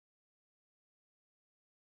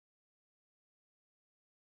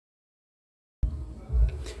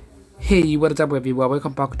Hey, what's up everyone,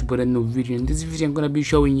 welcome back to a new video. In this video I'm going to be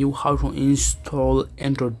showing you how to install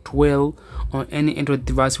Android 12 on any Android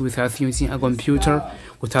device without using a computer,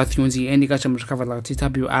 without using any custom recovery like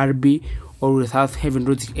ZArchiver, or without having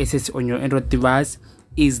root access on your Android device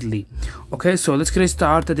easily. Okay, so let's get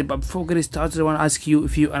started. But before getting started, I want to ask you,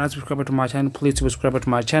 if you are not subscribed to my channel, please subscribe to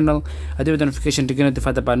my channel, activate the notification to get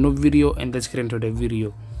notified about new video, and let's get into the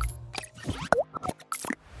video.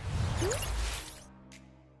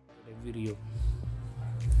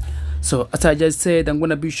 So as I just said, I'm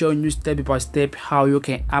gonna be showing you step by step how you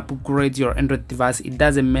can upgrade your Android device. It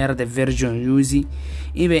doesn't matter the version you're using.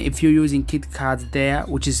 Even if you're using KitKat there,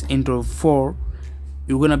 which is Android 4,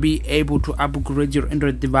 you're gonna be able to upgrade your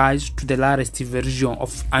Android device to the latest version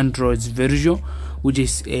of Android's version, which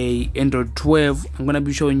is a Android 12. I'm gonna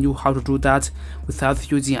be showing you how to do that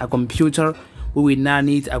without using a computer. We will not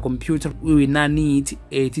need a computer. We will not need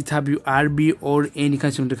a ZArchiver or any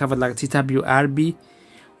kind of recovery like ZArchiver.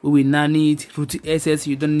 We will not need root access.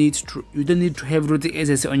 You don't need to have root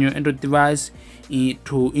access on your Android device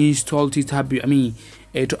to install ZArchiver.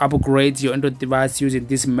 To upgrade your Android device using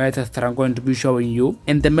this method that I'm going to be showing you.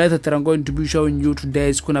 And the method that I'm going to be showing you today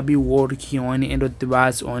is gonna be working on any Android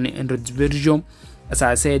device on any Android version. As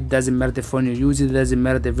I said, doesn't matter the phone you use, it doesn't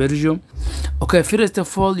matter the version. Okay, first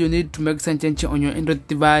of all, you need to make some changes on your Android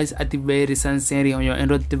device, activate some setting on your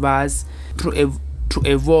Android device to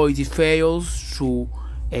avoid fails to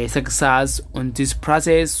success on this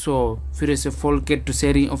process. So first of all, get to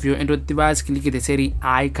setting of your Android device, click the setting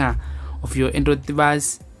icon of your Android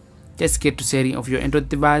device. Just get to setting of your Android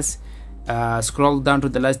device, scroll down to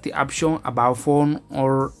the last option, about phone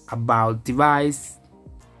or about device.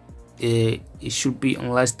 It should be on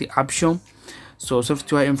last option. So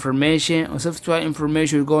software information. On software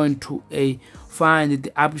information, you're going to find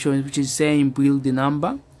the option which is saying build the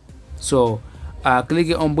number. So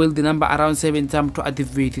click on build the number around 7 times to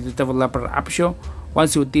activate the developer option.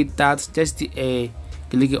 Once you did that, just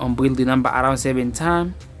click on build the number around 7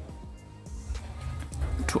 times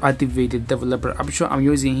to activate the developer option. I'm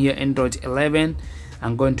using here Android 11.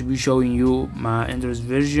 I'm going to be showing you my Android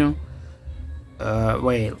version.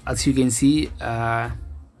 Well, as you can see,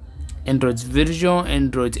 Android version,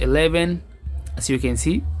 Android 11, as you can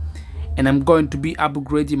see, and I'm going to be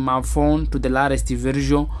upgrading my phone to the latest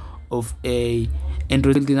version of a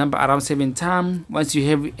Android number around 7 times. Once you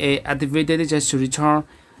have activated, just to return,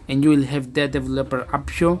 and you will have the developer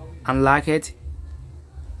option. Unlock it.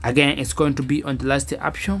 Again, it's going to be on the last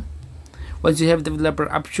option. Once you have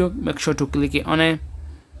developer option, make sure to click it on it.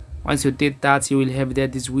 Once you did that, you will have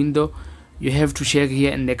this window. You have to check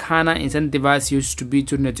here in the corner, instant device used to be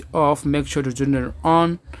turned off, make sure to turn it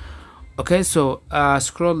on. Okay, so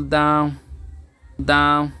scroll down,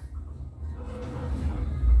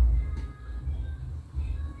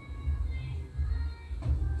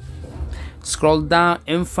 scroll down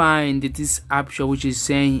and find this option which is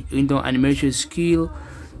saying window animation skill.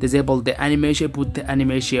 Disable the animation, put the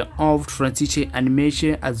animation off. Transition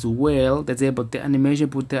animation as well, disable the animation,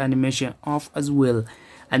 put the animation off as well.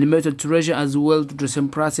 Animated duration as well, to the same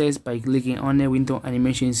process by clicking on a window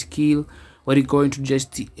animation skill. What you're going to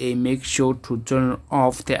just make sure to turn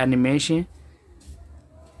off the animation.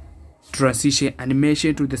 Transition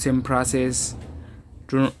animation, to the same process,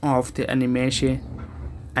 turn off the animation.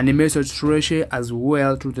 Animated duration as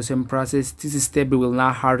well, to the same process. This step will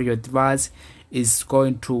not hurt your device. It's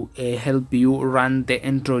going to help you run the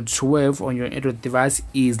Android 12 on your Android device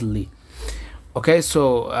easily. Okay,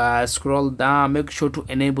 so scroll down, make sure to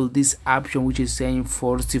enable this option which is saying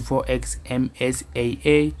 44x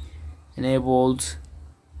MSAA enabled.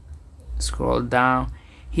 Scroll down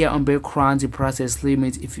here on background process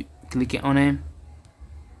limit. If you click on it,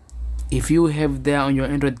 if you have there on your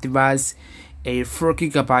Android device a 4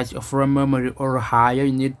 GB of RAM memory or higher,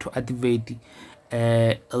 you need to activate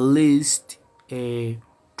at least 2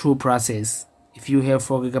 process. If you have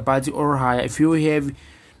 4 GB or higher, if you have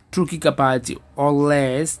 2 GB or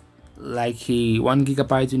less, like 1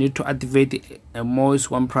 GB, you need to activate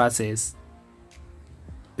most 1 process.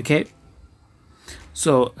 Okay,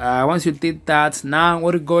 so once you did that, now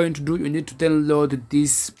what you're going to do, you need to download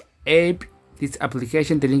this app, this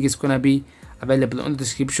application. The link is gonna be available in the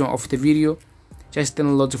description of the video. Just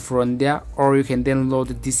download it from there, or you can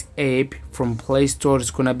download this app from Play Store.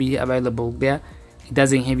 It's gonna be available there. It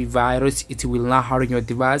doesn't have a virus, it will not harm your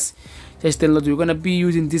device. Just download. We're gonna be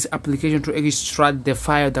using this application to extract the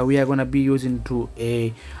file that we are gonna be using to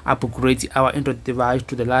upgrade our Android device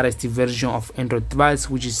to the latest version of Android device,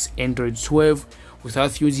 which is Android 12,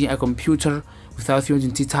 without using a computer, without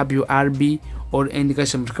using ZArchiver or any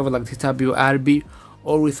custom recovery like ZArchiver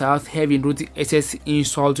or without having root SS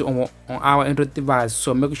installed on our Android device.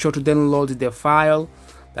 So make sure to download the file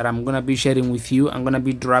that I'm gonna be sharing with you. I'm gonna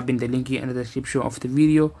be dropping the link in the description of the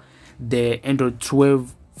video, the Android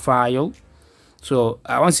 12 file. So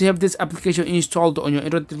once you have this application installed on your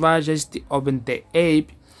Android device, just open the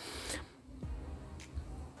app.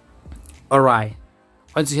 Alright,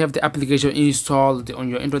 once you have the application installed on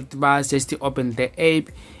your Android device, just open the app,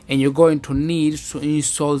 and you're going to need to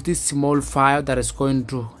install this small file that is going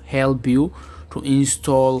to help you to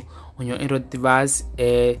install on your Android device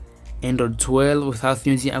Android 12 without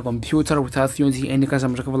using a computer, without using any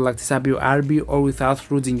custom driver like ZArchiver, or without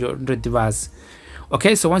rooting your Android device.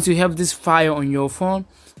 Okay, so once you have this file on your phone,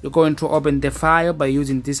 you're going to open the file by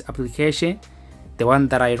using this application, the one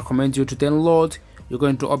that I recommend you to download. You're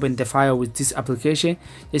going to open the file with this application.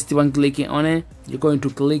 Just one clicking on it. You're going to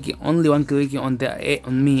click only one clicking on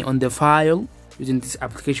the file using this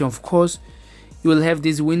application. Of course, you will have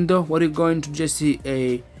this window. What you're going to just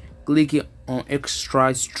click on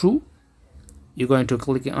extract to. You're going to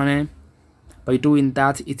click on it. By doing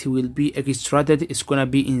that, it will be extracted. It's gonna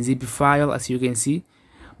be in zip file, as you can see.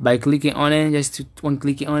 By clicking on it, just one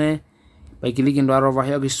clicking on it, by clicking right over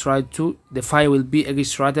here, extract to, the file will be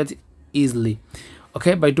extracted easily.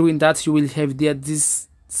 Okay, by doing that, you will have there this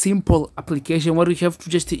simple application what you have to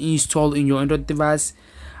just install in your Android device.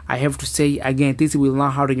 I have to say again, this will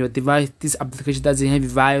not harm your device. This application doesn't have a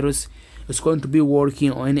virus. It's going to be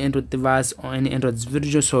working on any Android device or any Android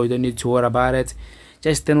version, so you don't need to worry about it.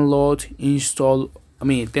 Just download,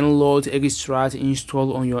 extract,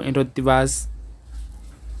 install on your Android device.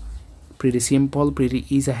 Pretty simple, pretty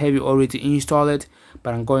easy. I have already installed it,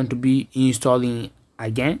 but I'm going to be installing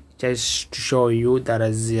again just to show you that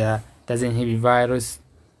as doesn't have a virus.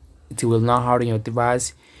 It will not harm your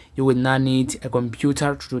device. You will not need a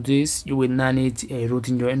computer to do this. You will not need a root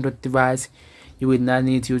in your Android device. You will not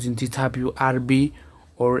need using ZArchiver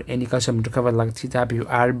or any custom recovery like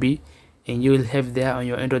ZArchiver, and you will have there on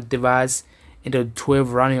your Android device Android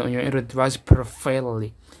 12 running on your Android device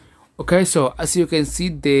perfectly. Okay, so as you can see,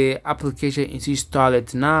 the application is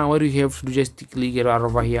installed. Now what you have to do, just click it right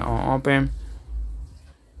over here on open.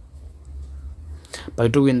 By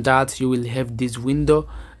doing that, you will have this window,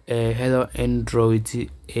 hello Android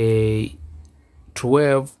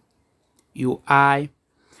 12 UI.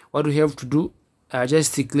 What you have to do,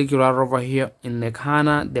 just click right over here in the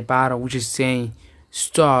corner, the button which is saying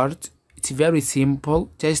start. It's very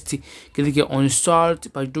simple. Just click on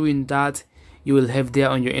start. By doing that, you will have there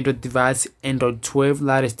on your Android device Android 12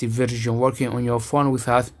 latest version working on your phone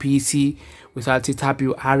without PC, without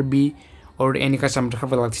ZArchiver or any custom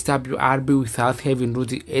driver like ZArchiver, without having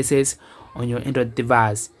root access on your Android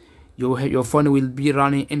device. Your phone will be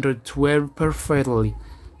running Android 12 perfectly.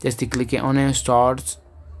 Just click on and start.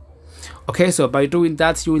 Okay, so by doing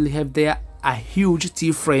that, you will have there a huge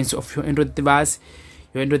difference of your Android device.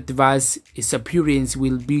 Your Android device, its appearance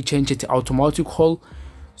will be changed to automatical.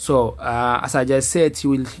 So as I just said, you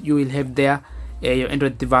will have there your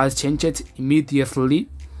Android device changed immediately.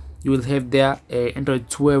 You will have there Android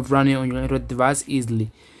 12 running on your Android device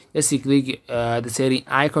easily. Just click the setting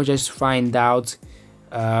icon, just find out.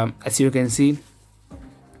 As you can see,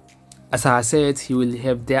 as I said, you will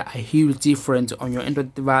have there a huge difference on your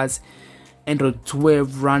Android device Android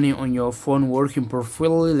 12 running on your phone working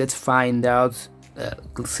perfectly. Let's find out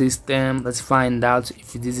system. Let's find out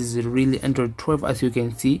if this is really Android 12. As you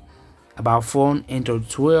can see, about phone Android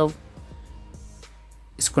 12,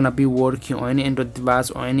 it's gonna be working on any Android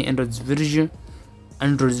device or any Android version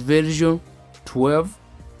 12.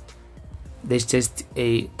 There's just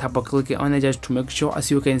a tap or click on it just to make sure.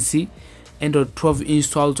 As you can see, Android 12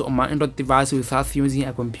 installed on my Android device without using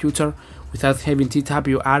a computer, without having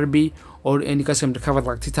ZArchiver or any custom recovery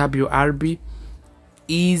like ZArchiver.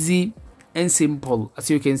 Easy and simple. As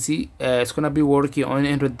you can see, it's gonna be working on an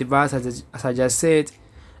Android device. As I just said,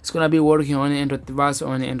 it's gonna be working on an Android device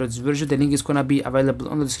or an Android version. The link is gonna be available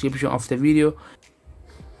on the description of the video.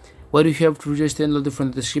 What you have to just download it from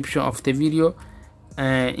the description of the video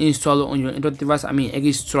and install on your Android device.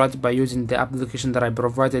 Extract by using the application that I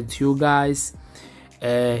provided to you guys.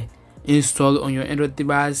 Install on your Android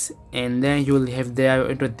device, and then you will have there your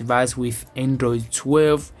Android device with Android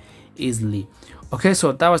 12 easily. Okay,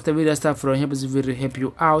 so that was the video stuff from here. This video help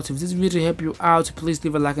you out. If this video help you out, please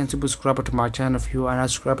leave a like and subscribe to my channel if you are not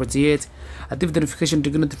subscribed yet. Active the notification to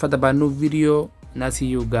get notified about new video, and I'll see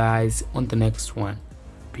you guys on the next one.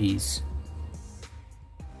 Peace.